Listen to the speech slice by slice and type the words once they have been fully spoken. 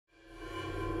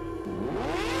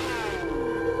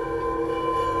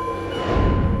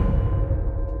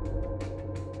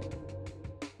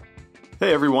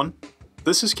Hey everyone,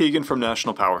 this is Keegan from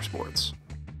National Powersports.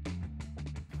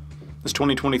 This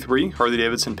 2023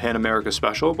 Harley-Davidson Pan America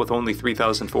Special, with only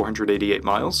 3,488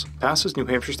 miles, passes New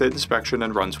Hampshire State inspection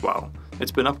and runs well.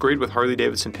 It's been upgraded with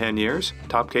Harley-Davidson panniers,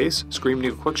 top case, Scream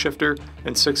new quick shifter,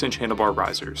 and 6-inch handlebar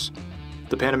risers.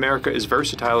 The Pan America is a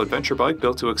versatile adventure bike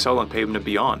built to excel on pavement and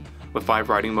beyond. With 5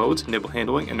 riding modes, nimble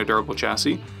handling, and a durable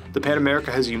chassis, the Pan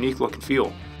America has a unique look and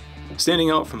feel,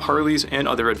 standing out from Harleys and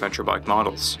other adventure bike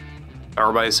models.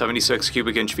 Powered by a 76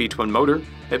 cubic inch V-twin motor,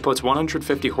 it puts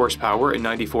 150 horsepower and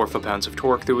 94 foot-pounds of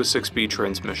torque through a 6-speed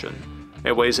transmission.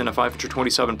 It weighs in at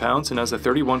 527 pounds and has a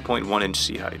 31.1 inch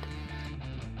seat height.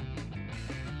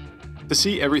 To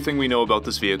see everything we know about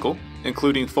this vehicle,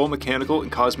 including full mechanical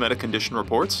and cosmetic condition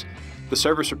reports, the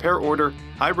service repair order,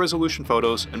 high-resolution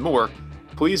photos, and more,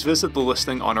 please visit the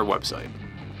listing on our website.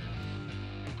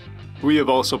 We have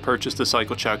also purchased the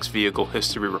CycleCheck's Vehicle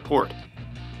History Report.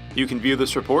 You can view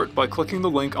this report by clicking the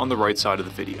link on the right side of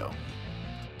the video.